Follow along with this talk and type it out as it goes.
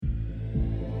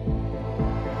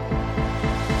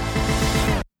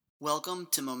Welcome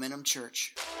to Momentum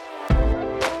Church.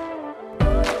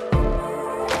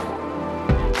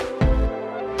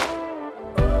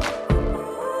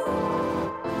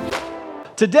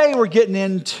 Today we're getting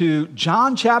into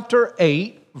John chapter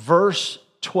 8, verse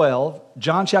 12.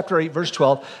 John chapter 8, verse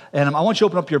 12. And I want you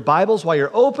to open up your Bibles. While you're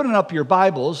opening up your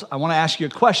Bibles, I want to ask you a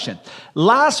question.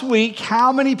 Last week,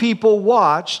 how many people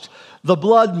watched the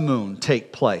blood moon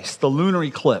take place, the lunar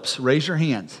eclipse? Raise your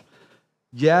hands.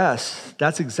 Yes,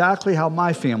 that's exactly how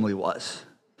my family was.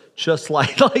 Just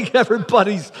like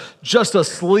everybody's just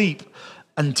asleep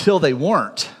until they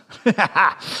weren't.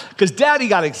 Because Daddy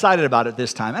got excited about it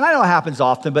this time. And I know it happens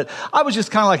often, but I was just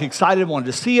kind of like excited, wanted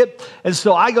to see it. And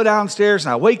so I go downstairs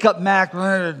and I wake up Mac.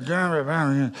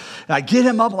 And I get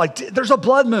him up, like, there's a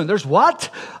blood moon. There's what?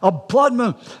 A blood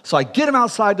moon. So I get him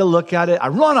outside to look at it. I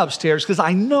run upstairs because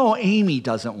I know Amy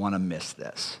doesn't want to miss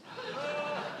this.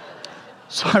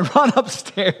 So I run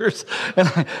upstairs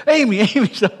and Amy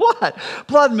said, what?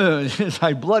 Blood moon. It's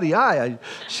like bloody eye.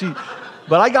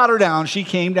 But I got her down. She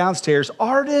came downstairs.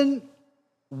 Arden,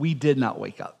 we did not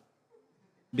wake up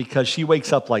because she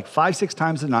wakes up like 5-6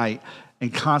 times a night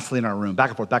and constantly in our room,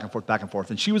 back and forth, back and forth, back and forth.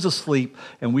 And she was asleep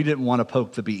and we didn't want to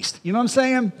poke the beast. You know what I'm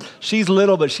saying? She's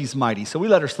little, but she's mighty. So we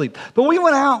let her sleep. But we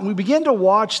went out and we began to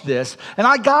watch this. And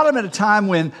I got him at a time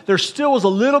when there still was a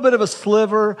little bit of a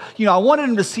sliver. You know, I wanted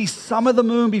him to see some of the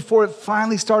moon before it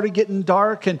finally started getting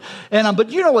dark. But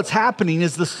you know what's happening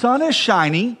is the sun is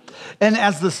shining. And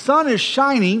as the sun is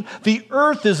shining, the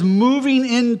earth is moving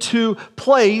into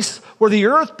place where the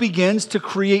earth begins to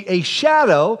create a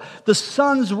shadow. The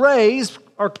sun's rays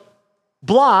are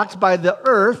blocked by the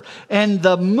earth, and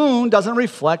the moon doesn't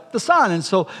reflect the sun. And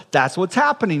so that's what's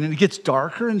happening. And it gets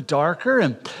darker and darker.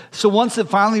 And so once it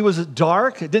finally was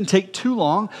dark, it didn't take too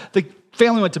long, the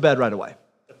family went to bed right away.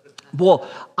 Well,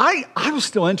 I was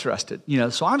still interested,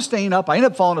 so I'm staying up. I end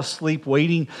up falling asleep,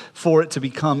 waiting for it to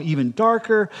become even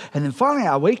darker. And then finally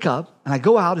I wake up and I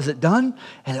go out, is it done?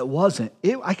 And it wasn't.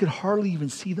 I could hardly even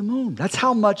see the moon. That's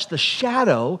how much the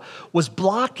shadow was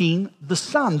blocking the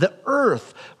sun. The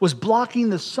earth was blocking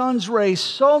the sun's rays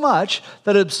so much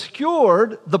that it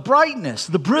obscured the brightness,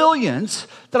 the brilliance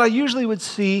that I usually would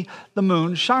see the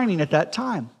moon shining at that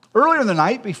time. Earlier in the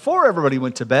night, before everybody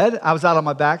went to bed, I was out on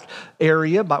my back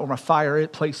area, by where my fire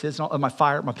place is, my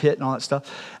pit and all that stuff.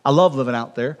 I love living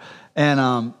out there. And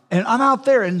I'm out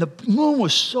there, and the moon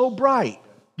was so bright,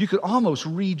 you could almost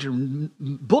read your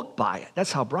book by it.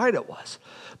 That's how bright it was.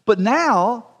 But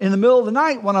now, in the middle of the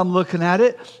night, when I'm looking at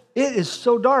it, it is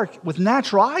so dark. With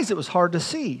natural eyes, it was hard to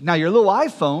see. Now, your little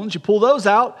iPhones, you pull those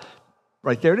out,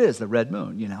 right there it is, the red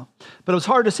moon, But it was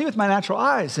hard to see with my natural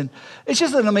eyes. And it's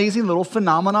just an amazing little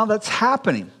phenomenon that's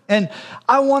happening. And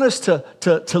I want us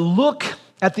to look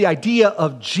at the idea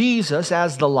of Jesus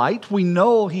as the light. We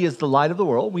know he is the light of the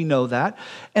world. We know that.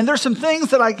 And there's some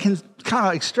things that I can kind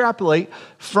of extrapolate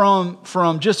from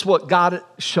just what God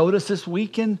showed us this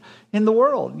week in the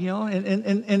world,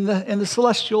 in the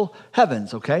celestial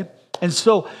heavens, okay? And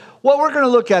so what we're going to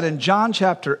look at in John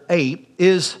chapter 8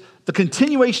 is the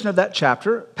continuation of that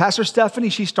chapter. Pastor Stephanie,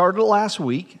 she started it last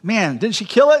week. Man, didn't she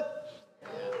kill it?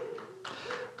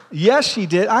 Yes, she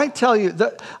did. I tell you,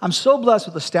 I'm so blessed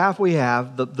with the staff we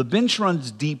have. The bench runs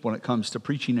deep when it comes to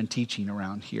preaching and teaching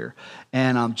around here.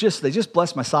 And they just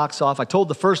blessed my socks off. I told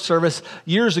the first service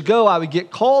years ago, I would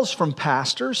get calls from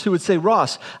pastors who would say,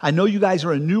 Ross, I know you guys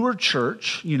are a newer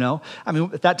church,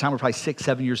 at that time, we're probably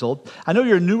 6-7 years old. I know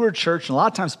you're a newer church, and a lot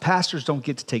of times pastors don't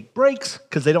get to take breaks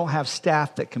because they don't have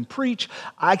staff that can preach.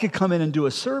 I could come in and do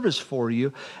a service for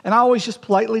you. And I always just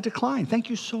politely decline. Thank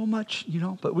you so much,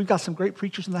 but we've got some great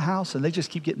preachers in the house, and they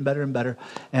just keep getting better and better,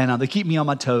 and they keep me on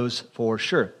my toes for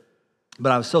sure.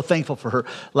 But I was so thankful for her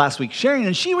last week sharing,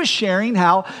 and she was sharing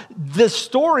how this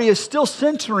story is still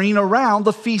centering around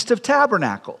the Feast of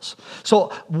Tabernacles.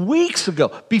 So weeks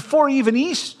ago, before even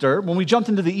Easter, when we jumped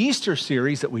into the Easter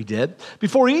series that we did,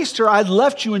 before Easter, I'd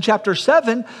left you in chapter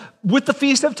 7 with the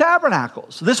Feast of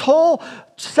Tabernacles. This whole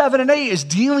 7 and 8 is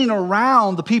dealing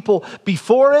around the people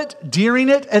before it, during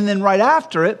it, and then right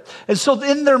after it. And so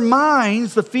in their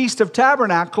minds, the Feast of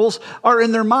Tabernacles are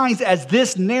in their minds as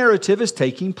this narrative is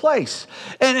taking place.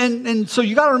 And so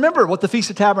you got to remember what the Feast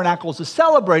of Tabernacles is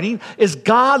celebrating is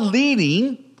God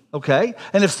leading, okay?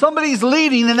 And if somebody's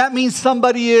leading, then that means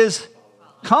somebody is,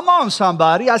 come on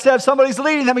somebody. I said if somebody's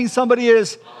leading, that means somebody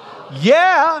is,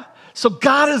 yeah. So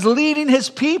God is leading his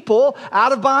people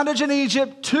out of bondage in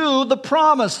Egypt to the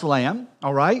promised land,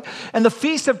 all right? And the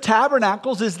Feast of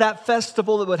Tabernacles is that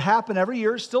festival that would happen every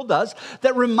year, still does,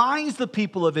 that reminds the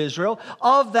people of Israel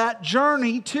of that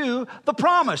journey to the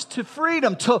promise, to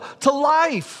freedom, to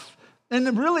life.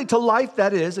 And really to life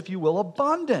that is, if you will,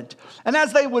 abundant. And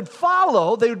as they would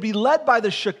follow, they would be led by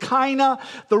the Shekinah.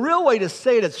 The real way to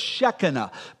say it is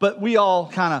Shekinah, but we all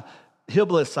kind of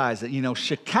Hiblicize it,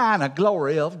 Shekinah,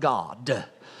 glory of God,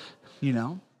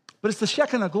 But it's the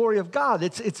Shekinah glory of God.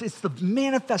 It's the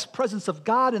manifest presence of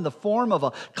God in the form of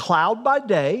a cloud by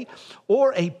day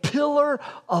or a pillar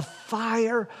of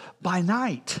fire by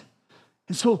night.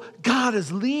 And so God is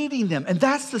leading them, and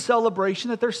that's the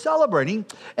celebration that they're celebrating.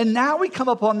 And now we come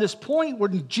up on this point where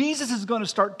Jesus is going to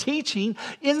start teaching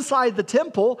inside the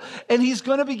temple, and he's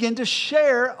going to begin to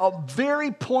share a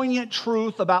very poignant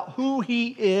truth about who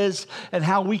he is and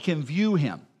how we can view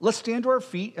him. Let's stand to our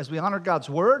feet as we honor God's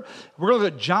word. We're going to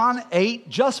look at John 8,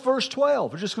 just verse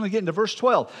 12. We're just going to get into verse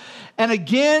 12. And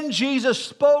again, Jesus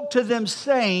spoke to them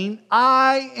saying,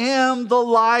 I am the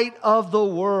light of the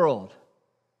world.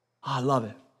 I love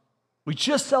it. We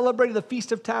just celebrated the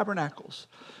Feast of Tabernacles.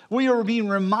 We are being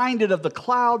reminded of the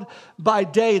cloud by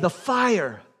day, the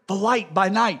fire, the light by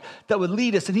night that would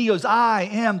lead us. And he goes, I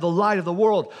am the light of the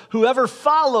world. Whoever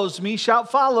follows me,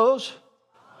 shout follows,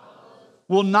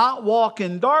 will not walk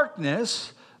in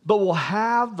darkness, but will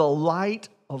have the light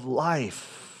of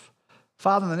life.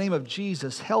 Father, in the name of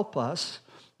Jesus, help us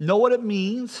know what it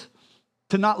means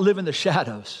to not live in the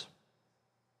shadows.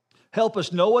 Help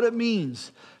us know what it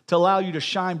means to allow you to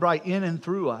shine bright in and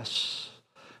through us,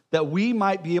 that we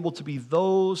might be able to be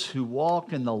those who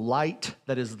walk in the light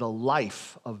that is the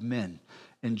life of men.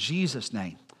 In Jesus'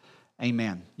 name,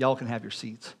 amen. Y'all can have your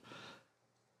seats.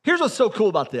 Here's what's so cool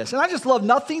about this, and I just love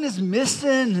nothing is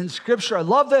missing in Scripture. I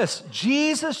love this.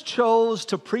 Jesus chose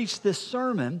to preach this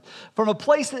sermon from a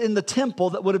place in the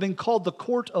temple that would have been called the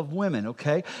Court of Women,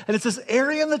 okay? And it's this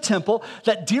area in the temple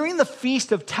that during the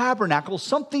Feast of Tabernacles,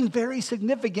 something very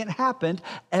significant happened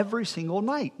every single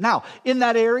night. Now, in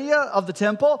that area of the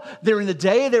temple, during the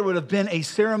day, there would have been a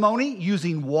ceremony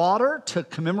using water to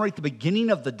commemorate the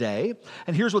beginning of the day.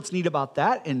 And here's what's neat about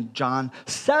that. In John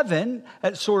 7,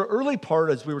 at sort of early part,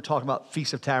 as we were talking about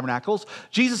Feast of Tabernacles,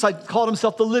 Jesus called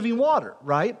himself the living water,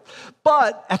 right?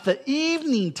 But at the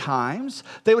evening times,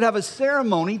 they would have a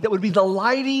ceremony that would be the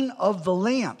lighting of the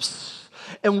lamps.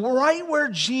 And right where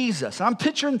Jesus, I'm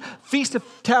picturing Feast of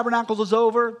Tabernacles is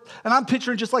over, and I'm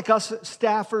picturing just like us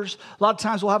staffers, a lot of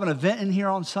times we'll have an event in here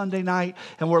on Sunday night,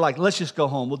 and we're like, let's just go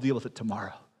home, we'll deal with it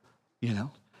tomorrow, And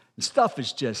stuff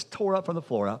is just tore up from the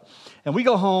floor up. And we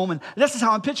go home, and this is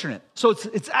how I'm picturing it. So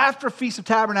it's after Feast of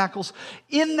Tabernacles.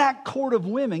 In that court of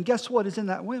women, guess what is in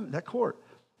that court?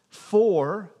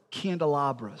 4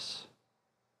 candelabras.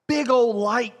 Big old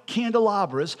light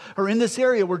candelabras are in this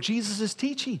area where Jesus is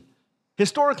teaching.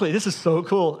 Historically, this is so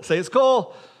cool. Say it's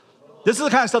cool. This is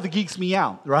the kind of stuff that geeks me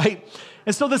out, right?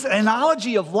 And so this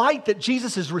analogy of light that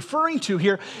Jesus is referring to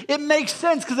here, it makes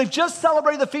sense because they've just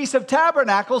celebrated the Feast of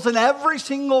Tabernacles, and every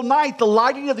single night the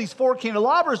lighting of these 4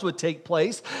 candelabras would take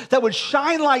place that would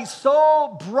shine light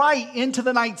so bright into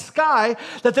the night sky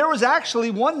that there was actually,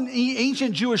 one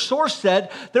ancient Jewish source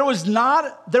said, there was not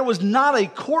a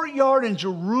courtyard in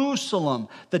Jerusalem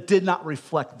that did not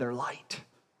reflect their light.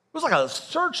 It was like a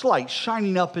searchlight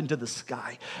shining up into the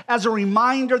sky as a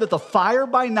reminder that the fire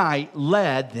by night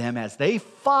led them as they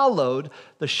followed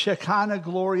the Shekinah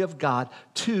glory of God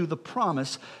to the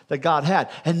promise that God had.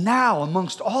 And now,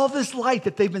 amongst all this light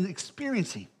that they've been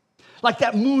experiencing, like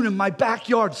that moon in my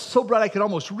backyard, so bright I could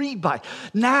almost read by.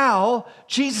 Now,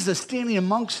 Jesus is standing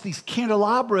amongst these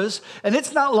candelabras, and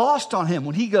it's not lost on him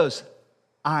when he goes,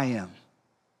 I am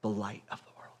the light of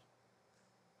the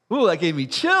world. Ooh, that gave me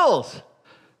chills.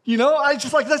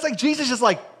 That's like Jesus just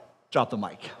like, drop the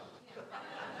mic.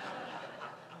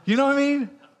 You know what I mean?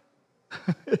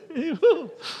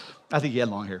 I think he had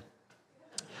long hair.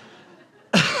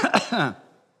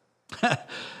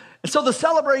 And so the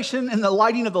celebration and the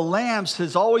lighting of the lamps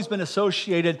has always been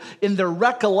associated in their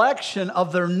recollection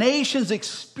of their nation's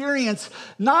experience,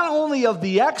 not only of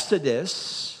the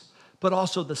Exodus, but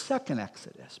also the second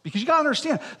Exodus. Because you got to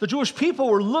understand, the Jewish people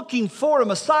were looking for a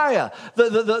Messiah, the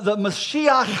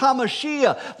Mashiach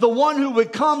HaMashiach, the one who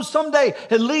would come someday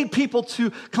and lead people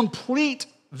to complete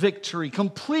victory,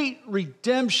 complete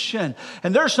redemption.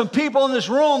 And there's some people in this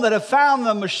room that have found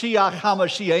the Mashiach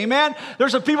HaMashiach, amen?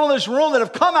 There's some people in this room that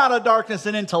have come out of darkness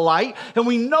and into light, and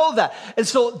we know that. And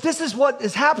so this is what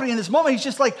is happening in this moment. He's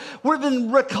just like, we've been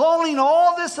recalling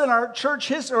all this in our church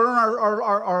history, or in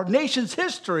our nation's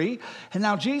history, and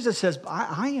now Jesus says,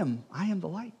 I am the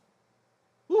light.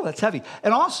 Ooh, that's heavy.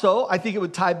 And also, I think it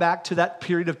would tie back to that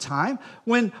period of time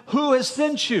when who has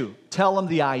sent you? Tell them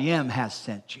the I am has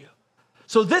sent you.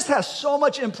 So this has so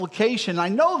much implication. I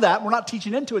know that. We're not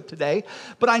teaching into it today,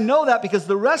 but I know that because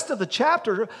the rest of the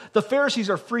chapter, the Pharisees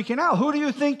are freaking out. Who do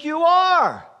you think you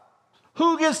are?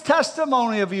 Who gives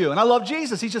testimony of you? And I love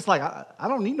Jesus. He's just like, I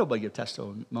don't need nobody to give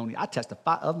testimony. I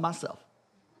testify of myself.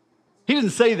 He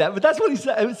didn't say that, but that's what he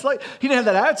said. It's like he didn't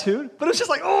have that attitude, but it's just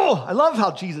like, oh, I love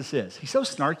how Jesus is. He's so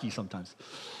snarky sometimes.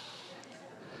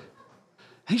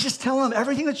 And he's just telling them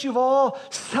everything that you've all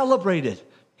celebrated.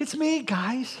 It's me,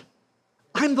 guys.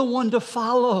 I'm the one to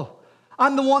follow.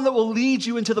 I'm the one that will lead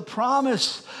you into the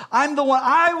promise. I'm the one.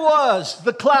 I was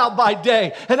the cloud by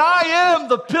day, and I am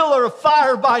the pillar of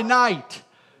fire by night.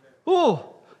 Ooh,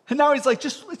 and now he's like,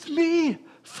 it's me.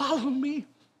 Follow me.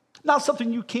 Not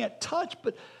something you can't touch,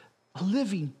 but a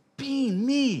living being,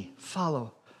 me.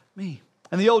 Follow me.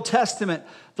 In the Old Testament,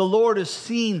 the Lord is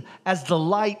seen as the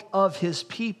light of his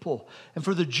people. And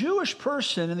for the Jewish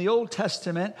person in the Old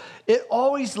Testament, it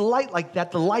always light like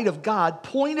that, the light of God,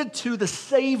 pointed to the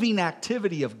saving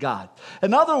activity of God.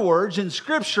 In other words, in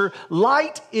Scripture,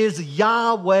 light is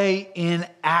Yahweh in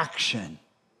action.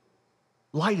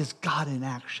 Light is God in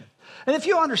action. And if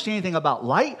you understand anything about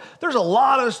light, there's a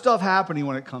lot of stuff happening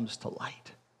when it comes to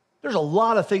light. There's a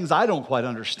lot of things I don't quite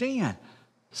understand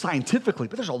scientifically,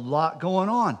 but there's a lot going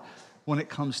on when it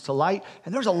comes to light.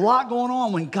 And there's a lot going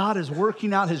on when God is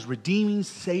working out his redeeming,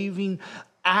 saving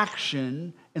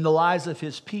action in the lives of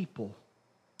his people,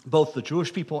 both the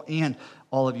Jewish people and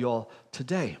all of y'all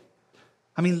today.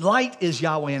 I mean, light is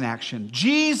Yahweh in action.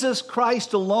 Jesus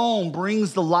Christ alone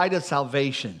brings the light of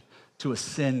salvation to a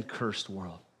sin-cursed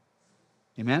world.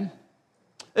 Amen?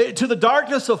 To the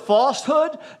darkness of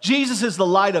falsehood, Jesus is the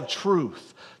light of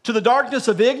truth. To the darkness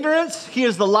of ignorance, he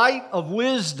is the light of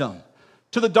wisdom.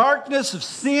 To the darkness of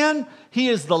sin, he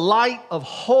is the light of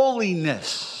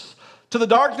holiness. To the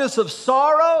darkness of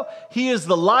sorrow, he is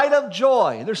the light of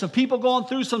joy. There's some people going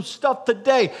through some stuff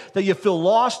today that you feel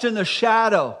lost in the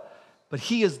shadow. But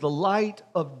he is the light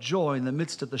of joy in the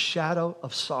midst of the shadow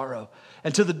of sorrow.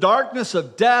 And to the darkness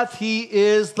of death, he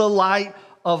is the light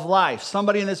of life.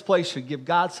 Somebody in this place should give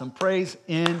God some praise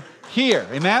in here.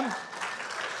 Amen?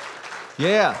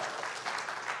 Yeah.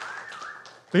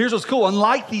 But here's what's cool.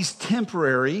 Unlike these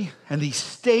temporary and these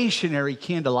stationary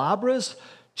candelabras,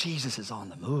 Jesus is on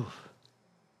the move.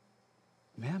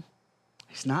 Amen?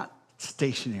 He's not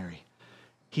stationary.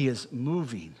 He is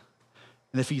moving.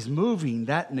 And if he's moving,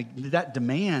 that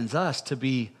demands us to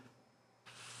be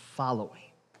following.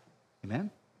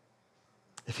 Amen?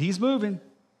 If he's moving,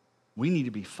 we need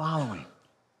to be following.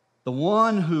 The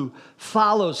one who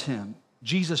follows him,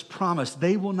 Jesus promised,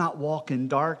 they will not walk in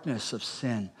darkness of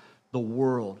sin, the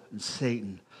world, and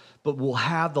Satan, but will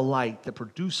have the light that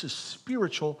produces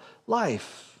spiritual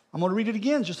life. I'm going to read it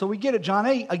again just so we get it. John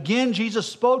 8. Again, Jesus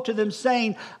spoke to them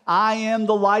saying, I am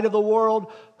the light of the world.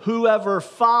 Whoever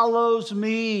follows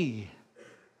me,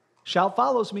 shout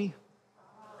follows me.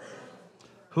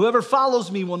 Whoever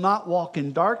follows me will not walk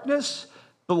in darkness,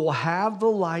 but will have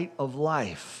the light of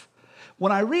life.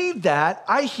 When I read that,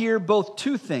 I hear both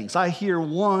two things. I hear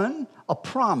one, a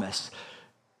promise.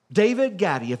 David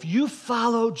Gaddy, if you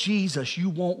follow Jesus, you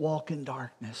won't walk in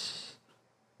darkness.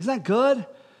 Isn't that good?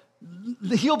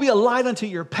 He'll be a light unto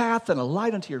your path and a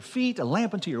light unto your feet, a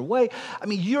lamp unto your way. I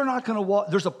mean, you're not going to walk.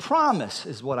 There's a promise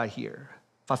is what I hear.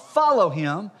 If I follow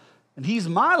him and he's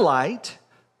my light,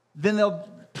 then the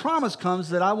promise comes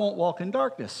that I won't walk in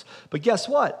darkness. But guess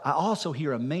what? I also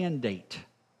hear a mandate.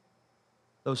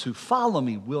 Those who follow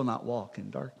me will not walk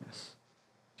in darkness.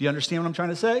 Do you understand what I'm trying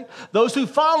to say? Those who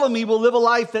follow me will live a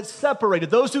life that's separated.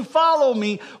 Those who follow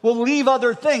me will leave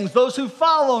other things. Those who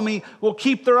follow me will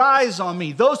keep their eyes on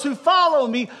me. Those who follow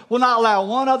me will not allow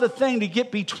one other thing to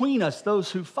get between us.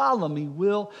 Those who follow me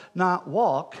will not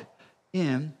walk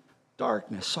in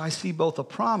darkness. So I see both a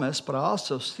promise, but I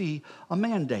also see a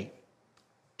mandate.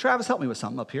 Travis, help me with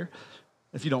something up here,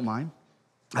 if you don't mind.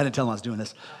 I didn't tell him I was doing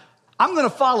this. I'm going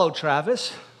to follow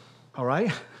Travis, all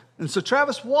right? And so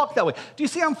Travis walked that way. Do you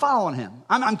see I'm following him?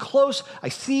 I'm close. I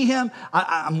see him.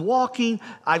 I'm walking.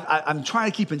 I'm trying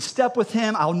to keep in step with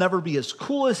him. I'll never be as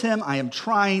cool as him. I am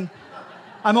trying.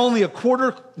 I'm only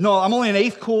I'm only an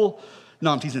eighth cool.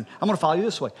 No, I'm teasing. I'm going to follow you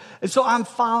this way. And so I'm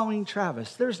following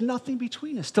Travis. There's nothing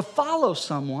between us. To follow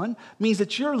someone means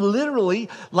that you're literally,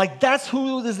 like that's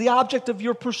who is the object of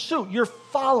your pursuit. You're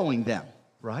following them,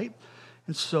 right?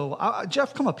 And so,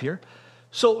 Jeff, come up here.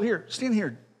 So here, stand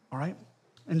here, all right?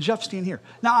 And Jeff, stand here.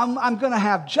 Now, I'm going to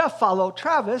have Jeff follow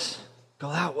Travis. Go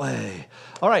that way.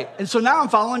 All right, and so now I'm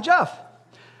following Jeff.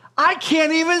 I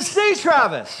can't even see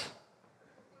Travis.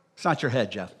 It's not your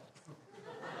head, Jeff.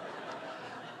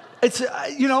 It's,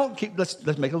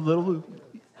 let's make a little loop.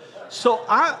 So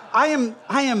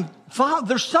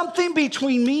there's something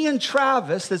between me and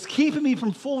Travis that's keeping me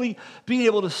from fully being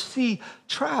able to see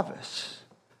Travis.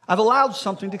 I've allowed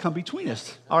something to come between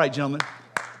us. All right, gentlemen.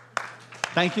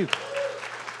 Thank you.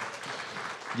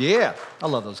 Yeah, I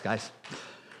love those guys.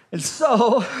 And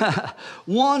so,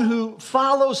 one who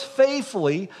follows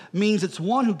faithfully means it's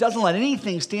one who doesn't let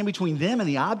anything stand between them and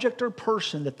the object or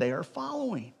person that they are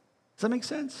following. Does that make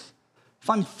sense? If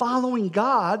I'm following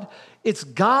God, it's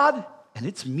God and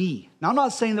it's me. Now, I'm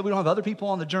not saying that we don't have other people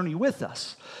on the journey with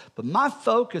us, but my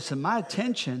focus and my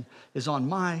attention is on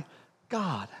my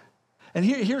God. And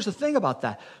here's the thing about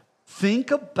that.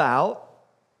 Think about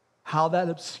how that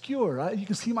obscure, right? You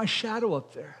can see my shadow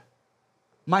up there.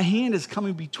 My hand is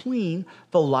coming between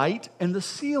the light and the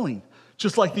ceiling,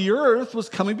 just like the earth was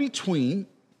coming between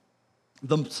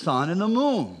the sun and the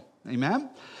moon. Amen?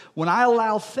 When I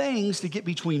allow things to get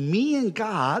between me and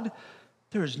God,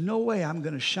 there is no way I'm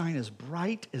going to shine as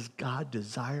bright as God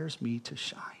desires me to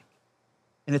shine.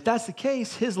 And if that's the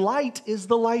case, his light is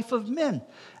the life of men.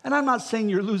 And I'm not saying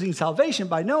you're losing salvation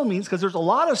by no means, because there's a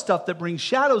lot of stuff that brings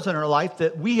shadows in our life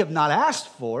that we have not asked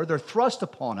for. They're thrust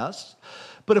upon us.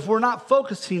 But if we're not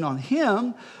focusing on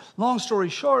him, long story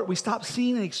short, we stop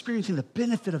seeing and experiencing the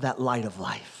benefit of that light of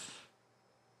life.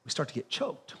 We start to get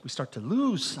choked. We start to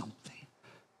lose something,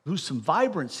 lose some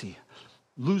vibrancy,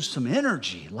 lose some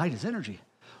energy. Light is energy.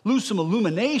 Lose some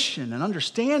illumination and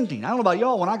understanding. I don't know about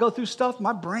y'all, when I go through stuff,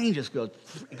 my brain just goes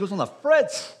on the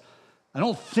fritz. I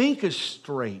don't think as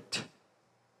straight,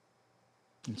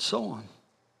 and so on.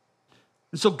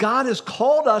 And so God has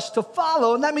called us to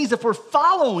follow, and that means if we're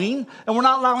following and we're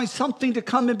not allowing something to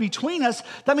come in between us,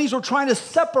 that means we're trying to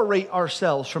separate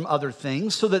ourselves from other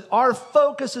things so that our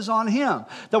focus is on him,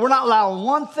 that we're not allowing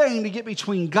one thing to get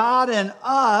between God and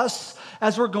us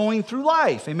as we're going through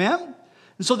life. Amen?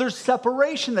 And so there's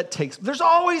separation there's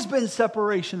always been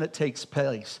separation that takes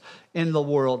place in the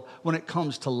world when it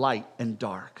comes to light and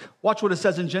dark. Watch what it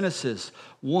says in Genesis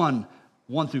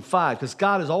 1:1-5, because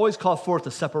God has always called forth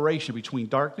a separation between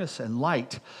darkness and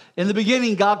light. In the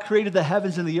beginning, God created the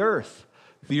heavens and the earth.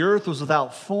 The earth was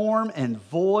without form and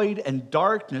void, and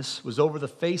darkness was over the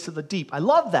face of the deep. I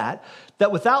love that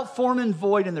without form and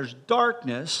void and there's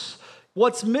darkness,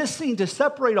 what's missing to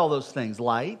separate all those things?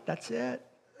 Light, that's it.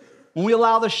 When we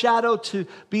allow the shadow to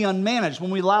be unmanaged,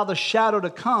 when we allow the shadow to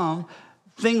come,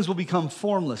 things will become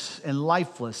formless and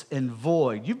lifeless and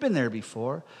void. You've been there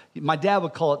before. My dad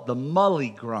would call it the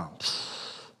mully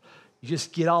grumps. You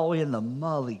just get all the way in the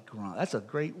mully grump. That's a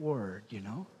great word, you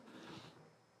know.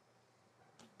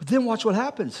 But then watch what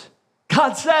happens.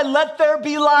 God said, "Let there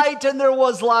be light," and there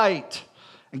was light.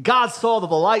 And God saw that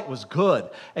the light was good.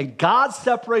 And God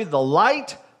separated the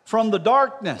light from the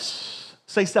darkness.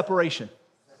 Say separation.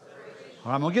 All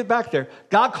right, I'm going to get back there.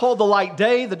 God called the light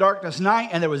day, the darkness night,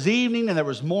 and there was evening and there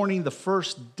was morning the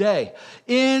first day.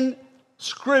 In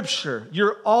Scripture,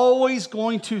 you're always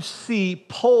going to see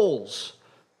poles,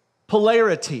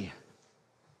 polarity.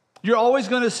 You're always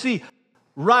going to see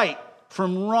right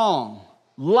from wrong,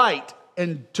 light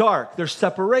and dark. There's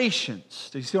separations.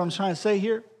 Do you see what I'm trying to say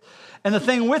here? And the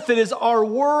thing with it is our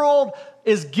world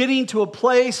is getting to a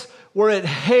place where it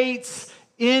hates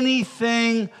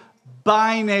anything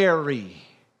binary.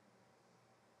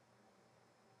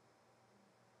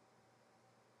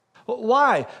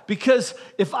 Why? Because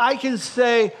if I can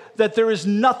say that there is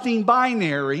nothing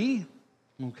binary,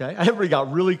 okay, everybody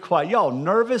got really quiet. Y'all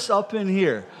nervous up in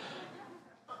here.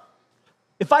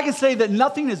 If I can say that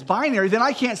nothing is binary, then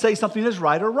I can't say something is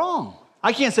right or wrong.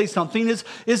 I can't say something is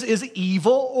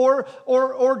evil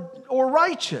or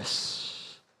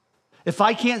righteous. If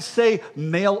I can't say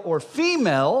male or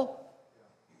female,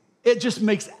 it just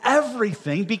makes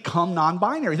everything become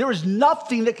non-binary. There is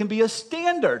nothing that can be a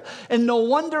standard. And no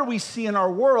wonder we see in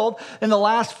our world in the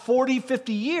last 40,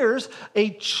 50 years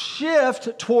a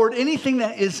shift toward anything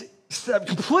that is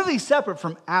completely separate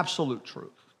from absolute truth.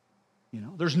 You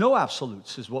know, there's no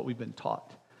absolutes is what we've been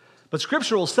taught. But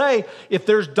Scripture will say if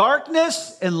there's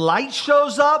darkness and light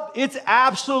shows up, it's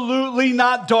absolutely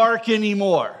not dark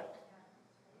anymore.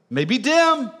 Maybe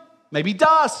dim, maybe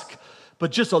dusk.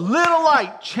 But just a little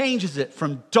light changes it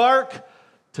from dark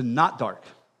to not dark.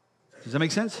 Does that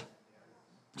make sense?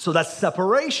 So that's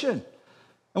separation.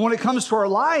 And when it comes to our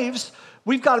lives,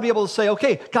 we've got to be able to say,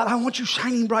 okay, God, I want you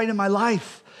shining bright in my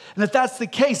life. And if that's the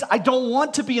case, I don't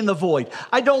want to be in the void.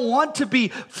 I don't want to be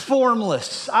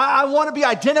formless. I want to be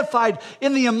identified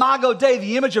in the imago Dei,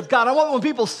 the image of God. I want when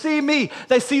people see me,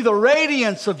 they see the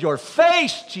radiance of your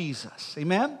face, Jesus.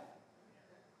 Amen?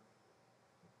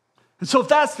 And so if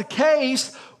that's the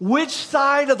case, which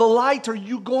side of the light are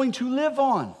you going to live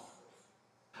on?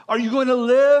 Are you going to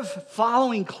live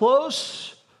following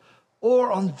close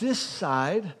or on this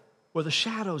side where the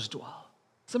shadows dwell?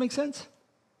 Does that make sense?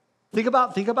 Think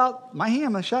about my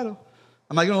hand, my shadow.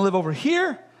 Am I going to live over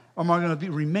here or am I going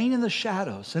to remain in the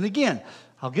shadows? And again,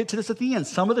 I'll get to this at the end.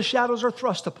 Some of the shadows are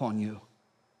thrust upon you.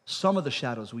 Some of the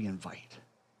shadows we invite.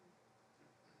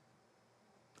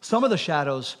 Some of the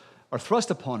shadows are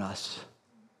thrust upon us,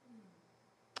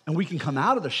 and we can come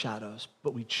out of the shadows,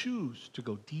 but we choose to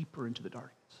go deeper into the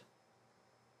darkness.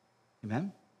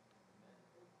 Amen?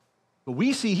 But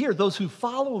we see here, those who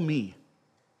follow me,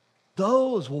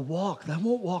 those will walk. They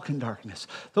won't walk in darkness.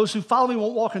 Those who follow me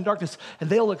won't walk in darkness, and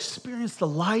they'll experience the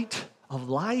light of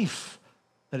life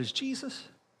that is Jesus.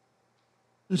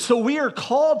 And so we are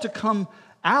called to come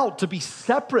out, to be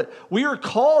separate. We are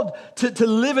called to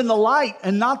live in the light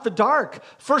and not the dark.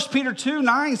 1 Peter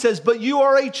 2:9 says, but you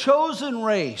are a chosen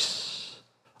race,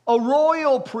 a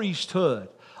royal priesthood,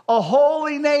 a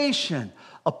holy nation,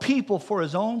 a people for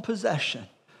his own possession.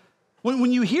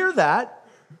 When you hear that,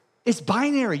 it's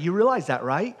binary. You realize that,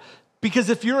 right? Because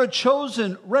if you're a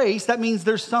chosen race, that means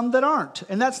there's some that aren't.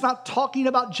 And that's not talking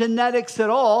about genetics at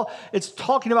all. It's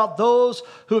talking about those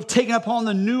who have taken upon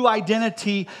the new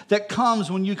identity that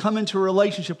comes when you come into a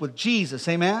relationship with Jesus.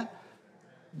 Amen?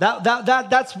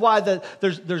 That's why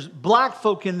there's black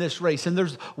folk in this race, and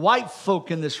there's white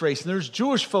folk in this race, and there's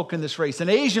Jewish folk in this race,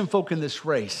 and Asian folk in this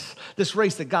race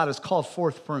that God has called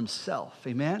forth for himself.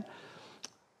 Amen?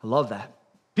 I love that.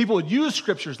 People would use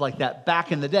scriptures like that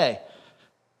back in the day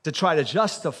to try to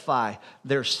justify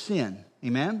their sin.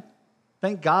 Amen?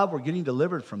 Thank God we're getting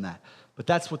delivered from that. But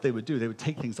that's what they would do. They would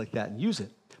take things like that and use it.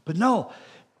 But no,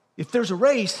 if there's a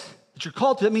race that you're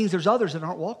called to, that means there's others that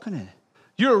aren't walking in it.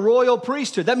 You're a royal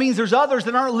priesthood. That means there's others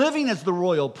that aren't living as the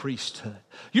royal priesthood.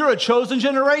 You're a chosen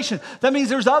generation. That means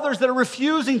there's others that are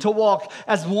refusing to walk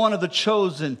as one of the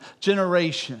chosen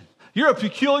generation. You're a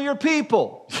peculiar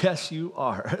people. Yes, you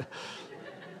are.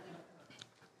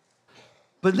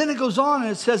 But then it goes on and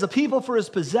it says, a people for his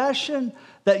possession,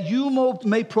 that you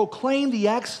may proclaim the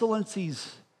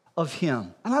excellencies of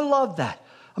him. And I love that.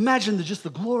 Imagine just the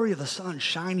glory of the sun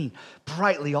shining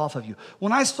brightly off of you.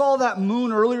 When I saw that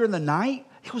moon earlier in the night,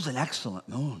 it was an excellent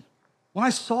moon. When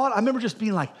I saw it, I remember just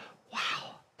being like,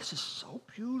 wow, this is so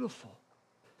beautiful.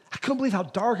 I couldn't believe how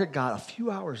dark it got a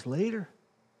few hours later.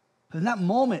 But in that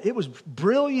moment, it was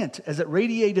brilliant as it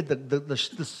radiated the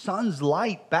sun's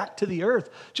light back to the earth.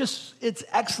 Just its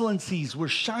excellencies were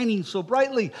shining so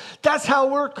brightly. That's how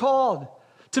we're called,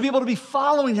 to be able to be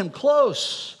following him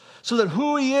close so that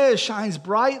who he is shines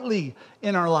brightly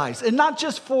in our lives. And not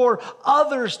just for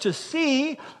others to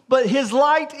see, but his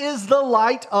light is the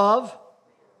light of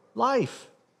life.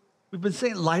 We've been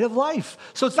saying light of life.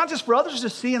 So it's not just for others to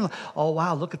see and, oh,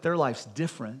 wow, look at their life's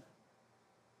different.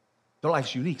 Their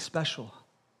life's unique, special.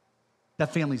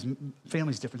 That family's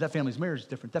different. That family's marriage is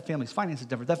different. That family's finance is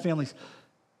different. That family's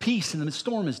peace in the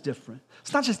storm is different.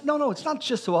 It's not just, it's not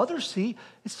just so others see.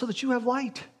 It's so that you have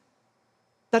light.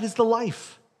 That is the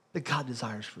life that God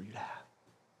desires for you to have.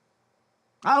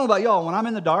 I don't know about y'all. When I'm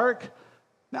in the dark,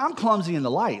 man, I'm clumsy in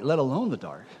the light, let alone the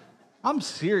dark. I'm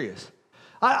serious.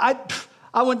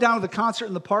 I went down to the concert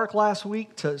in the park last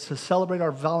week to celebrate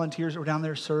our volunteers that were down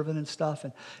there serving and stuff.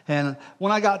 And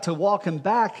when I got to walking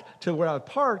back to where I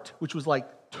parked, which was like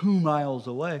 2 miles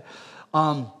away,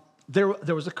 there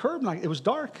was a curb, and it was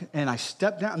dark, and I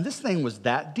stepped down, and this thing was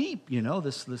that deep,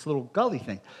 this little gully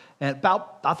thing. And I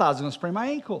thought I was going to sprain my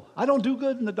ankle. I don't do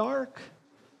good in the dark.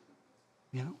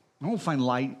 I don't find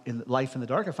life in the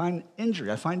dark. I find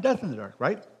injury. I find death in the dark,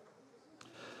 right?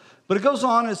 But it goes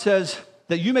on and it says,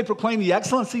 that you may proclaim the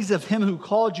excellencies of him who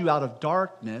called you out of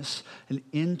darkness and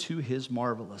into his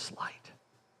marvelous light.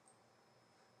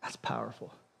 That's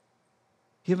powerful.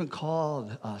 He haven't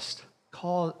called us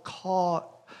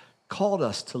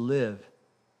to live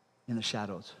in the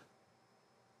shadows.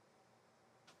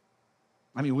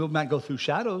 I mean, we might go through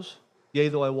shadows. Yea,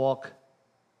 though I walk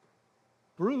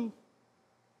through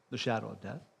the shadow of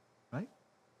death, right?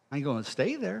 I ain't going to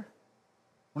stay there.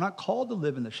 We're not called to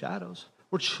live in the shadows.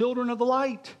 We're children of the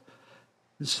light.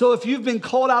 And so if you've been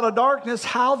called out of darkness,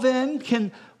 how then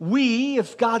can we,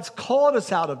 if God's called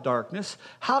us out of darkness,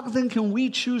 how then can we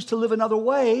choose to live another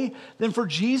way than for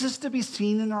Jesus to be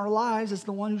seen in our lives as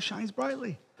the one who shines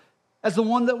brightly, as the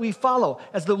one that we follow,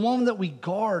 as the one that we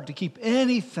guard to keep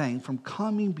anything from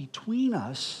coming between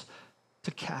us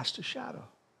to cast a shadow?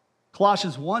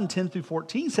 Colossians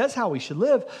 1:10-14 says how we should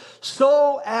live,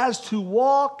 so as to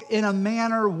walk in a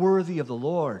manner worthy of the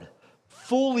Lord,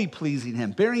 fully pleasing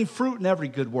him, bearing fruit in every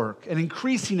good work, and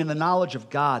increasing in the knowledge of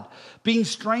God, being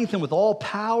strengthened with all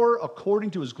power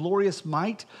according to his glorious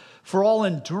might, for all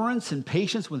endurance and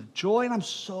patience with joy. And I'm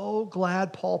so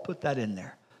glad Paul put that in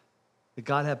there, that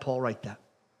God had Paul write that.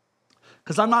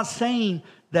 Because I'm not saying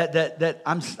that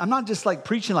I'm not just like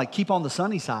preaching like keep on the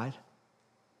sunny side.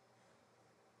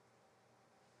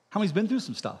 How many's been through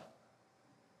some stuff?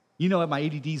 You know what, my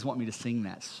ADDs want me to sing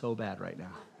that so bad right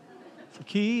now. So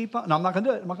keep on. No, I'm not going to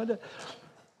do it. I'm not going to do it.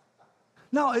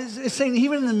 No, it's saying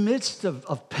even in the midst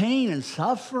of pain and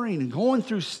suffering and going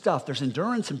through stuff, there's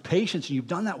endurance and patience, and you've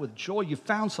done that with joy. You've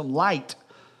found some light,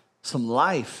 some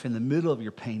life in the middle of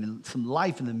your pain, and some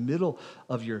life in the middle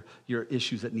of your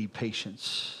issues that need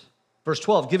patience. Verse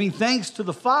 12, giving thanks to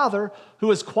the Father who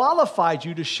has qualified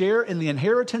you to share in the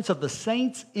inheritance of the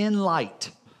saints in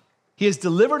light. He has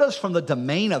delivered us from the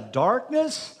domain of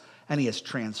darkness, and he has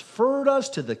transferred us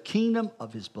to the kingdom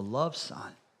of his beloved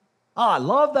Son. Oh, I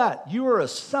love that. You are a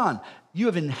son. You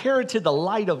have inherited the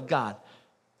light of God.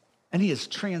 And he has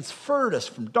transferred us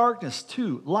from darkness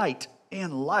to light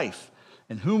and life,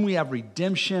 in whom we have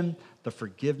redemption, the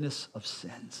forgiveness of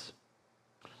sins.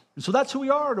 And so that's who we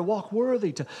are, to walk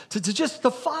worthy, to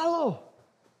follow.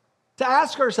 To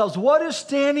ask ourselves, what is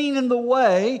standing in the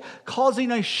way, causing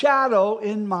a shadow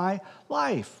in my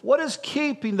life? What is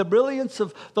keeping the brilliance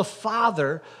of the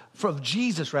Father, of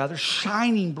Jesus rather,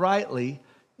 shining brightly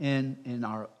in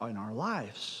our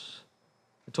lives?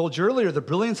 I told you earlier, the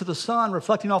brilliance of the sun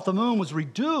reflecting off the moon was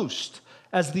reduced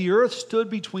as the earth stood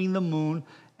between the moon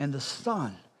and the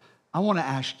sun. I want to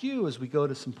ask you, as we go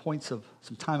to some points of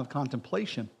some time of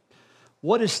contemplation,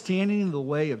 what is standing in the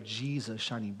way of Jesus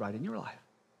shining bright in your life?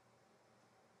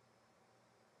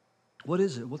 What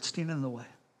is it? What's standing in the way?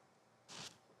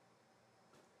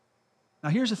 Now,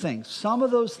 here's the thing. Some of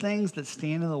those things that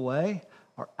stand in the way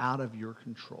are out of your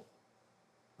control.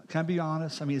 Can I be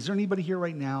honest? I mean, is there anybody here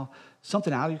right now,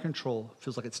 something out of your control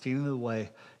feels like it's standing in the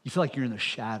way? You feel like you're in the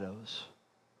shadows.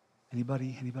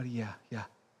 Anybody? Yeah.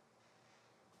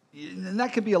 And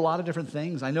that could be a lot of different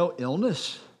things. I know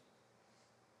illness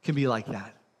can be like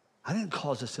that. I didn't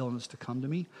cause this illness to come to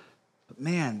me. But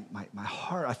man, my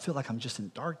heart, I feel like I'm just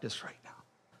in darkness right now.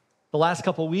 The last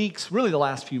couple of weeks, really the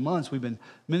last few months, we've been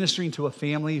ministering to a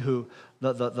family who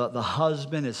the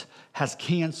husband has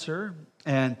cancer,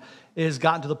 and it has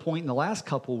gotten to the point in the last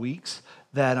couple of weeks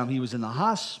that he was in the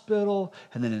hospital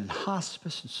and then in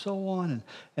hospice and so on.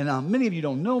 And many of you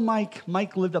don't know Mike.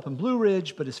 Mike lived up in Blue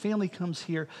Ridge, but his family comes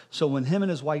here. So when him and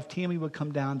his wife Tammy would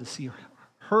come down to see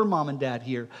her mom and dad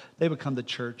here, they would come to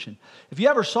church. And if you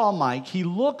ever saw Mike, he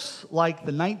looks like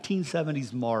the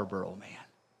 1970s Marlboro man.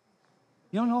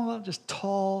 You know, just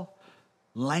tall,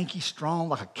 lanky, strong,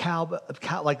 like a cow.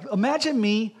 Like, imagine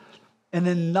me and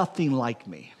then nothing like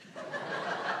me.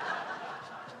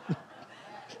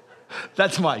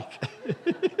 That's Mike.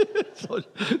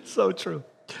 so true.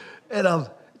 And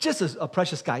just a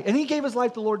precious guy. And he gave his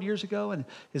life to the Lord years ago, and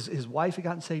his wife had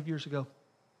gotten saved years ago.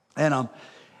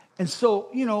 And so,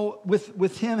 you know,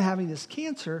 with him having this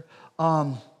cancer,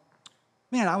 man,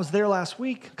 I was there last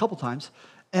week a couple times.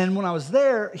 And when I was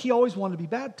there, he always wanted to be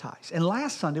baptized. And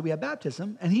last Sunday, we had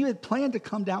baptism, and he had planned to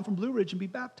come down from Blue Ridge and be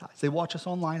baptized. They watch us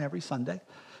online every Sunday.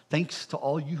 Thanks to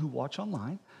all you who watch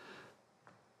online.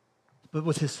 But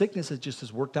with his sickness, it just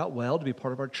has worked out well to be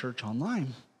part of our church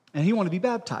online. And he wanted to be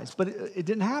baptized, but it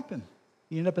didn't happen.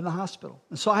 He ended up in the hospital.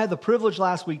 And so I had the privilege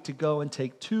last week to go and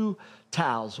take 2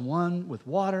 towels, one with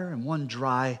water and one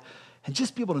dry, and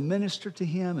just be able to minister to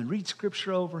him and read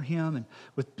scripture over him. And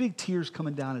with big tears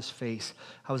coming down his face,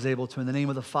 I was able to, in the name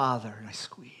of the Father, and I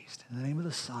squeezed. In the name of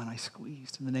the Son, I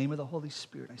squeezed. In the name of the Holy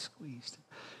Spirit, I squeezed.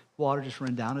 Water just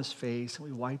ran down his face, and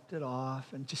we wiped it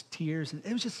off, and just tears. And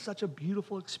it was just such a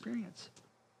beautiful experience.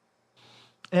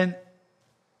 And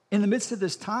in the midst of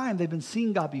this time, they've been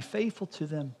seeing God be faithful to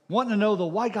them, wanting to know, though,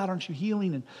 why, God, aren't you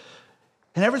healing?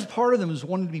 And every part of them is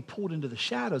wanting to be pulled into the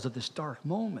shadows of this dark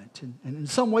moment. And in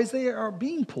some ways, they are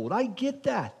being pulled. I get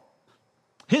that.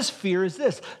 His fear is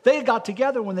this. They got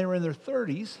together when they were in their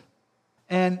 30s,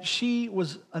 and she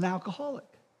was an alcoholic.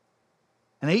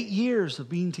 And 8 years of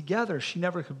being together, she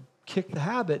never could kick the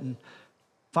habit. And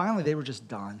finally, they were just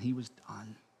done. He was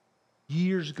done.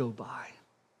 Years go by.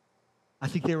 I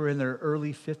think they were in their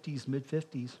early 50s,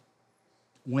 mid-50s,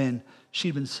 when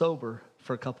she'd been sober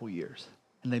for a couple years.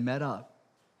 And they met up.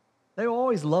 They were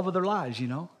always love of their lives, you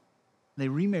know. They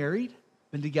remarried,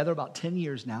 been together about 10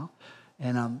 years now.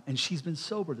 And she's been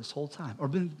sober this whole time. Or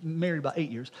been married about 8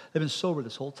 years. They've been sober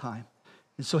this whole time.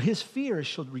 And so his fear is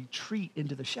she'll retreat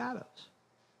into the shadows.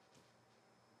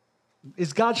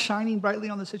 Is God shining brightly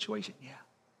on the situation? Yeah,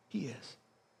 he is.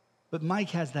 But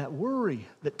Mike has that worry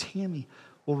that Tammy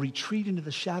will retreat into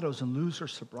the shadows and lose her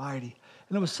sobriety.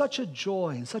 And it was such a joy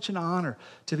and such an honor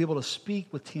to be able to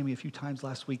speak with Tammy a few times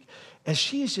last week as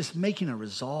she is just making a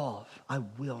resolve. I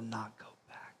will not go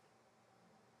back.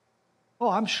 Oh,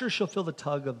 I'm sure she'll feel the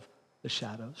tug of the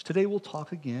shadows. Today we'll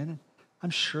talk again, and I'm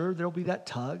sure there'll be that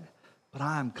tug, but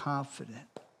I'm confident.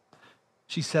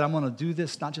 She said, I'm going to do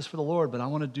this not just for the Lord, but I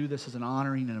want to do this as an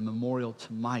honoring and a memorial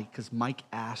to Mike because Mike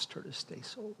asked her to stay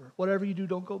sober. Whatever you do,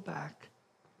 don't go back.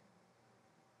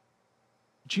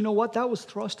 But you know what? That was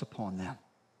thrust upon them.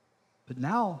 But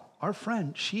now, our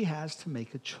friend, she has to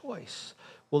make a choice.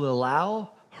 Will it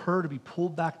allow her to be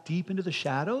pulled back deep into the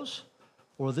shadows?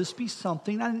 Or will this be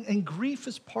something, and grief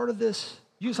is part of this.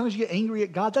 Sometimes you get angry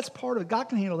at God. That's part of it. God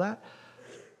can handle that.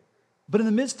 But in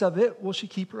the midst of it, will she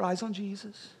keep her eyes on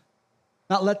Jesus?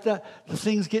 Not let the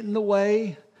things get in the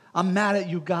way. I'm mad at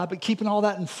you, God, but keeping all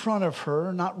that in front of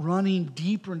her, not running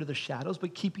deeper into the shadows,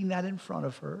 but keeping that in front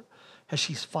of her as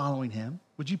she's following him.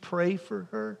 Would you pray for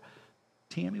her?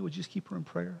 Tammy, would you just keep her in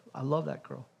prayer? I love that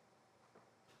girl.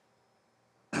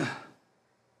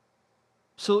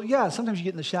 So, yeah, sometimes you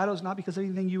get in the shadows, not because of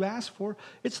anything you asked for.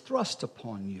 It's thrust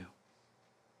upon you.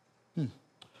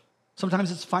 Sometimes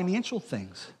it's financial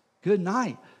things. Good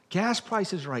night. Gas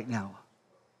prices right now.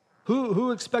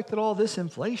 Who expected all this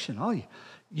inflation? Oh,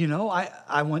 you know,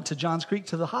 I went to Johns Creek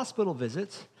to the hospital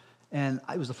visits, and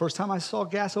it was the first time I saw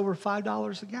gas over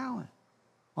 $5 a gallon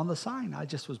on the sign. I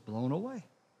just was blown away.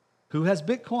 Who has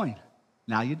Bitcoin?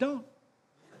 Now you don't.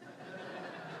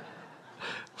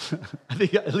 I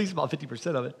think at least about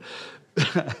 50% of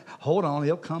it. Hold on,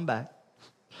 they'll come back.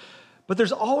 But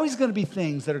there's always going to be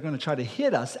things that are going to try to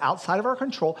hit us outside of our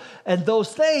control, and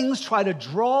those things try to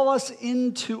draw us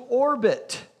into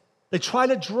orbit. They try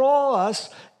to draw us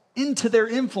into their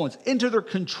influence, into their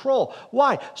control.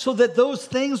 Why? So that those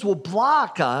things will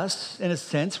block us, in a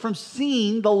sense, from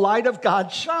seeing the light of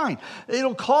God shine.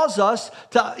 It'll cause us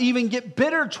to even get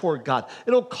bitter toward God.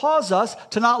 It'll cause us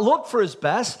to not look for his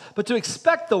best, but to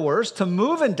expect the worst, to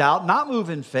move in doubt, not move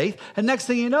in faith. And next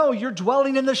thing you know, you're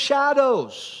dwelling in the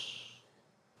shadows.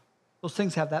 Those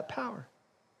things have that power.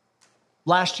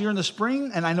 Last year in the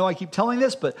spring, and I know I keep telling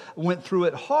this, but I went through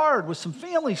it hard with some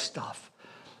family stuff.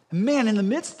 And man, in the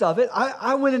midst of it,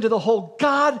 I went into the whole,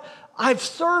 God, I've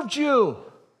served you.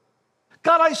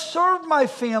 God, I served my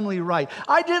family right.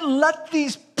 I didn't let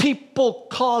these people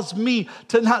cause me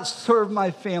to not serve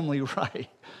my family right.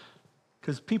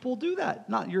 Because people do that.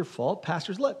 Not your fault.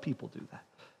 Pastors let people do that.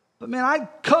 But man, I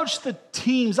coached the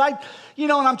teams. And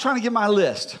I'm trying to get my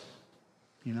list.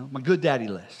 My good daddy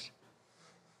list.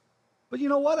 But you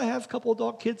know what? I have a couple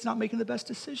adult kids not making the best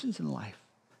decisions in life.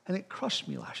 And it crushed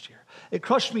me last year. It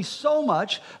crushed me so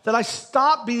much that I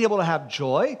stopped being able to have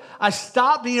joy. I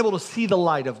stopped being able to see the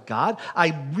light of God.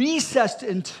 I recessed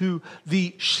into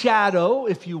the shadow,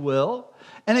 if you will.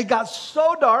 And it got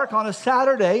so dark on a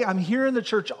Saturday. I'm here in the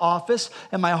church office,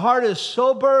 and my heart is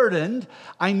so burdened.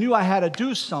 I knew I had to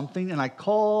do something, and I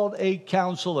called a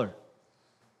counselor.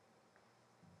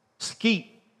 Skeet.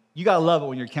 You got to love it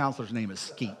when your counselor's name is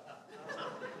Skeet.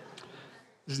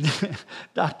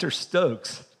 Dr.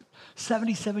 Stokes,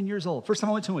 77 years old. First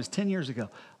time I went to him was 10 years ago.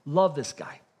 Love this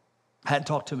guy. I hadn't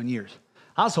talked to him in years.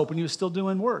 I was hoping he was still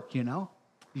doing work,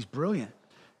 He's brilliant.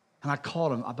 And I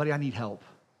called him, buddy, I need help.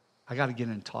 I got to get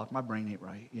in and talk. My brain ain't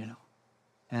right,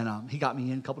 And he got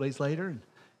me in a couple days later,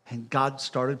 and God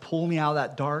started pulling me out of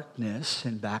that darkness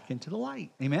and back into the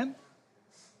light. Amen?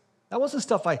 That wasn't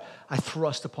stuff I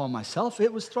thrust upon myself.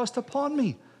 It was thrust upon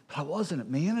me. But I wasn't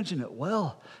managing it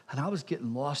well, and I was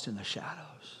getting lost in the shadows.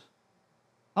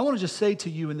 I want to just say to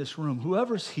you in this room,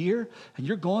 whoever's here and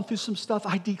you're going through some stuff,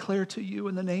 I declare to you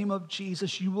in the name of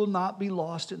Jesus, you will not be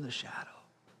lost in the shadow.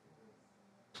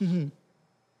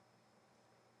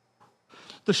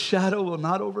 The shadow will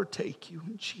not overtake you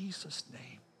in Jesus'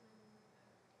 name.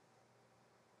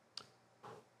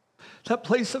 That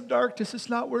place of darkness is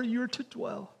not where you're to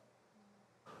dwell.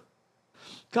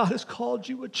 God has called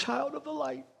you a child of the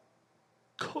light.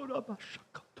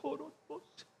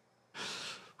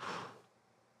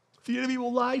 The enemy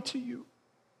will lie to you.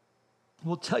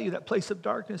 Will tell you that place of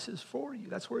darkness is for you.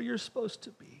 That's where you're supposed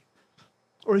to be.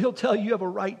 Or he'll tell you have a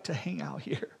right to hang out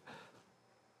here.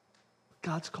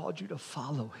 God's called you to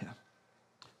follow him.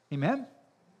 Amen?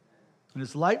 And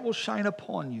his light will shine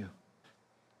upon you.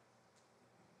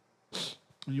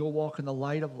 And you'll walk in the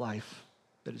light of life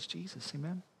that is Jesus.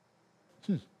 Amen?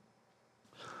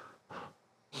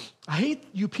 I hate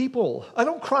you people. I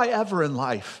don't cry ever in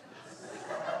life.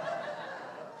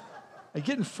 I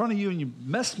get in front of you and you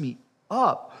mess me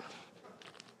up.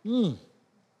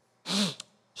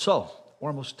 So, we're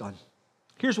almost done.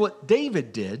 Here's what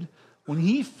David did when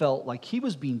he felt like he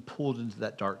was being pulled into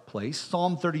that dark place.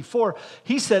 Psalm 34,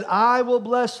 he said, I will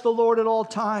bless the Lord at all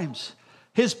times.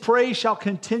 His praise shall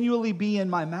continually be in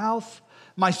my mouth.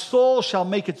 My soul shall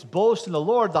make its boast in the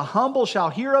Lord. The humble shall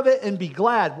hear of it and be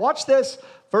glad. Watch this.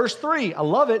 Verse 3, I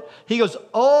love it. He goes,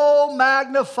 oh,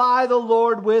 magnify the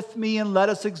Lord with me and let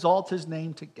us exalt his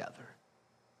name together.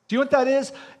 Do you know what that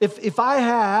is? If I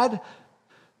had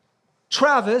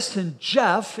Travis and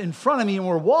Jeff in front of me and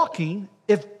we're walking,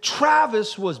 if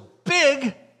Travis was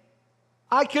big,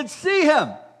 I could see him.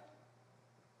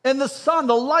 And the sun,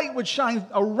 the light would shine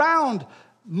around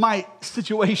my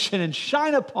situation and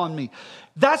shine upon me.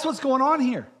 That's what's going on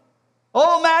here.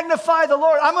 Oh, magnify the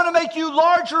Lord. I'm going to make you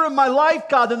larger in my life,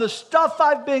 God, than the stuff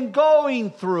I've been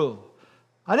going through.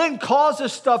 I didn't cause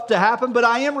this stuff to happen, but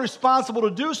I am responsible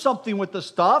to do something with the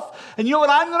stuff. And you know what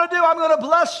I'm going to do? I'm going to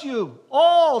bless you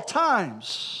all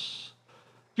times.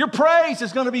 Your praise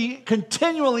is going to be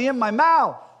continually in my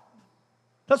mouth.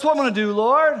 That's what I'm going to do,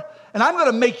 Lord. And I'm going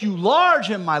to make you large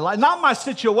in my life, not my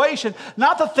situation,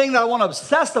 not the thing that I want to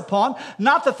obsess upon,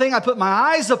 not the thing I put my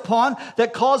eyes upon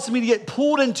that causes me to get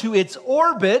pulled into its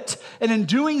orbit, and in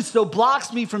doing so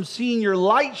blocks me from seeing your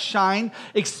light shine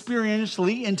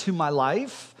experientially into my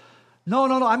life. No,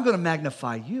 I'm going to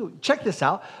magnify you. Check this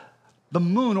out. The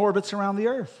moon orbits around the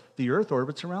earth. The earth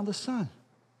orbits around the sun.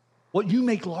 What you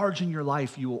make large in your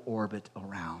life, you will orbit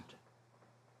around.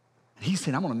 And he's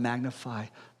saying, I'm going to magnify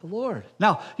the Lord.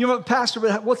 Now, you know, Pastor,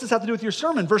 what's this have to do with your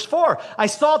sermon? Verse 4, I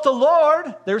sought the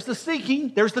Lord. There's the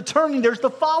seeking, there's the turning, there's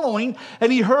the following,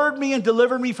 and he heard me and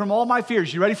delivered me from all my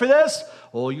fears. You ready for this?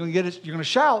 Oh, you're going to get it. You're going to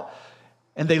shout.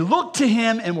 And they looked to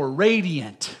him and were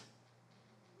radiant.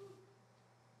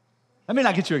 That may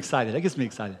not get you excited. That gets me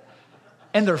excited.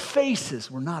 And their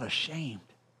faces were not ashamed.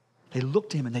 They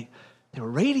looked to him and they were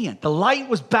radiant. The light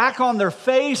was back on their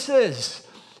faces.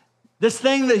 This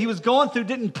thing that he was going through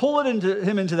didn't pull it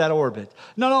into that orbit.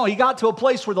 No, he got to a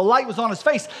place where the light was on his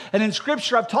face. And in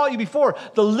Scripture, I've taught you before,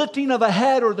 the lifting of a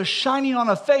head or the shining on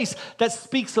a face, that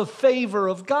speaks of favor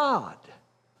of God.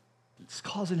 It's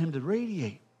causing him to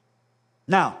radiate.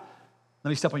 Now, let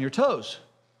me step on your toes.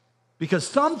 Because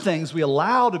some things we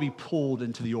allow to be pulled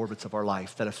into the orbits of our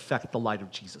life that affect the light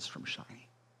of Jesus from shining.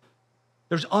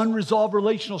 There's unresolved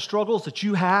relational struggles that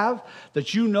you have,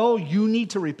 that you know you need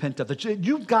to repent of, that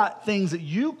you've got things that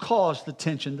you caused the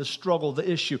tension, the struggle,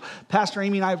 the issue. Pastor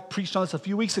Amy and I preached on this a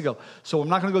few weeks ago, so I'm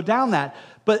not going to go down that,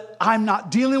 but I'm not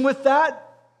dealing with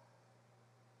that,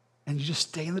 and you just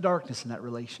stay in the darkness in that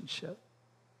relationship.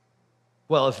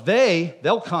 Well, if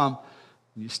they'll come,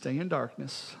 and you stay in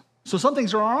darkness. So some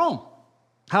things are our own.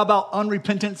 How about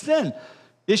unrepentant sin?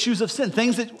 Issues of sin,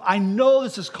 things that I know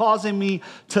this is causing me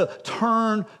to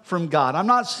turn from God. I'm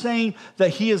not saying that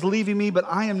he is leaving me, but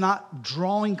I am not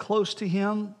drawing close to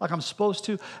him like I'm supposed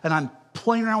to, and I'm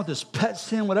playing around with this pet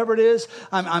sin, whatever it is.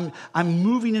 I'm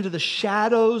moving into the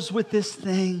shadows with this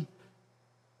thing.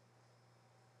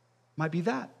 Might be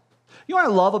that. You know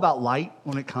what I love about light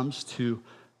when it comes to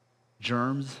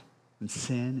germs and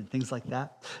sin and things like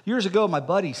that? Years ago, my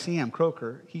buddy, Sam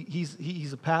Croker,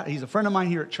 he's a friend of mine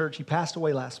here at church. He passed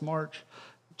away last March,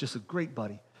 just a great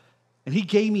buddy. And he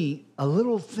gave me a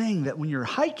little thing that when you're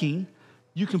hiking,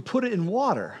 you can put it in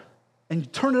water and you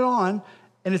turn it on,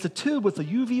 and it's a tube with a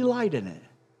UV light in it.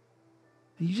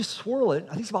 And you just swirl it.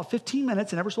 I think it's about 15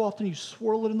 minutes, and every so often you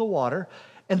swirl it in the water,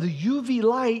 and the UV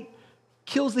light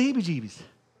kills the heebie-jeebies.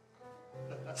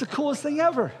 It's the coolest thing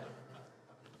ever.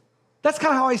 That's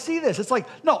kind of how I see this. It's like,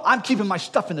 no, I'm keeping my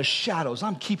stuff in the shadows.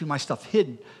 I'm keeping my stuff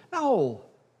hidden. No,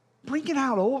 bring it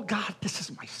out. Oh, God, this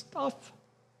is my stuff.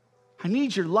 I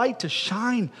need your light to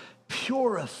shine,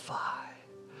 purify.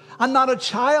 I'm not a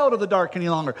child of the dark any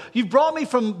longer. You've brought me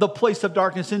from the place of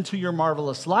darkness into your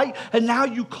marvelous light, and now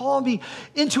you call me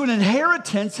into an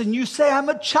inheritance, and you say I'm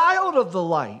a child of the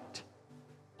light.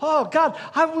 Oh, God,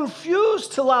 I refuse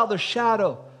to allow the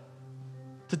shadow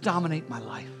to dominate my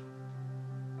life.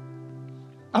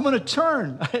 I'm going to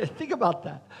turn. Think about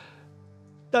that.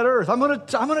 That earth. I'm going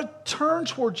to turn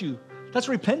towards you. That's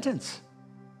repentance.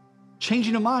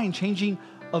 Changing of mind, changing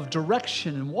of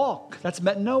direction and walk. That's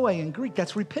metanoia in Greek.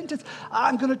 That's repentance.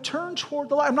 I'm going to turn toward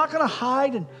the light. I'm not going to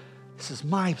hide. And this is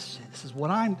my sin. This is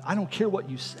what I don't care what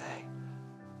you say.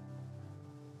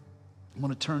 I'm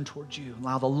going to turn towards you.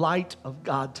 Allow the light of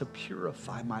God to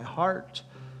purify my heart.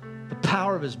 The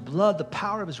power of his blood, the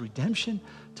power of his redemption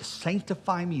to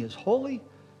sanctify me as holy.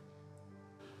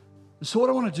 So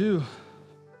what I want to do,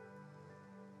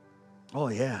 oh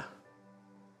yeah,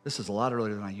 this is a lot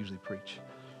earlier than I usually preach.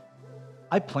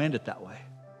 I planned it that way.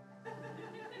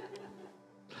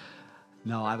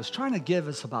 No, I was trying to give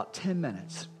us about 10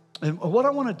 minutes And what I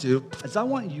want to do is I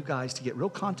want you guys to get real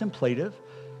contemplative.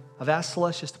 I've asked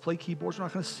Celeste just to play keyboards. We're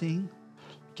not going to sing.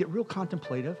 Get real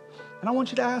contemplative. And I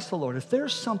want you to ask the Lord, if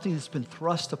there's something that's been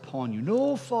thrust upon you,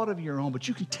 no fault of your own, but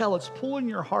you can tell it's pulling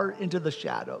your heart into the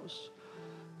shadows,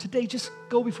 today just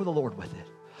go before the Lord with it.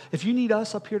 If you need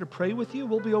us up here to pray with you,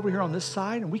 we'll be over here on this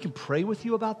side and we can pray with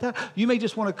you about that. You may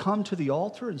just want to come to the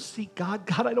altar and seek God.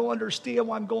 God, I don't understand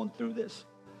why I'm going through this.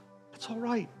 That's all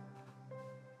right.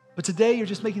 But today you're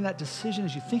just making that decision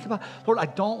as you think about, Lord, I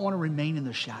don't want to remain in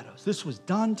the shadows. This was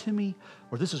done to me,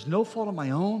 or this is no fault of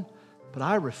my own, but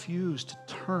I refuse to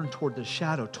turn toward the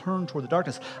shadow, turn toward the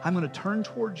darkness. I'm going to turn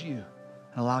towards you and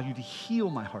allow you to heal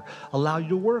my heart, allow you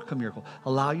to work a miracle,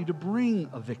 allow you to bring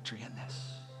a victory in this.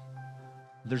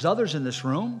 There's others in this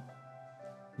room.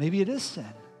 Maybe it is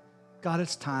sin. God,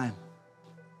 it's time.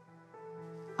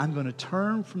 I'm going to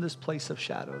turn from this place of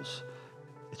shadows.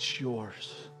 It's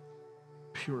yours.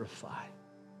 Purify,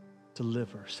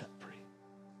 deliver, set free.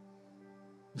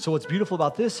 And so what's beautiful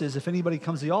about this is if anybody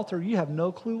comes to the altar, you have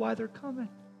no clue why they're coming.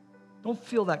 Don't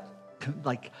feel that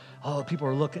like, oh, people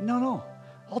are looking. No.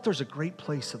 Altar's a great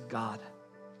place of God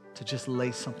to just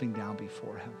lay something down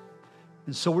before him.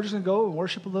 And so we're just going to go and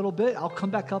worship a little bit. I'll come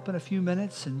back up in a few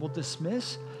minutes and we'll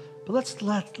dismiss. But let's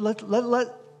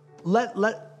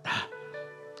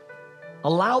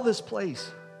allow this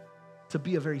place to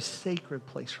be a very sacred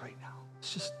place right now.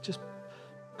 Let's just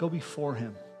go before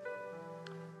him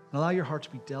and allow your heart to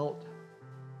be dealt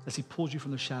as he pulls you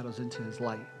from the shadows into his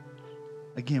light.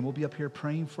 Again, we'll be up here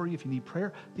praying for you if you need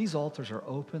prayer. These altars are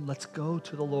open. Let's go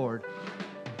to the Lord.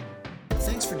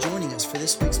 Thanks for joining us for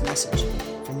this week's message.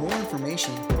 For more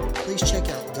information, please check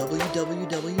out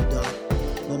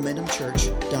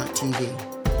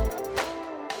www.momentumchurch.tv.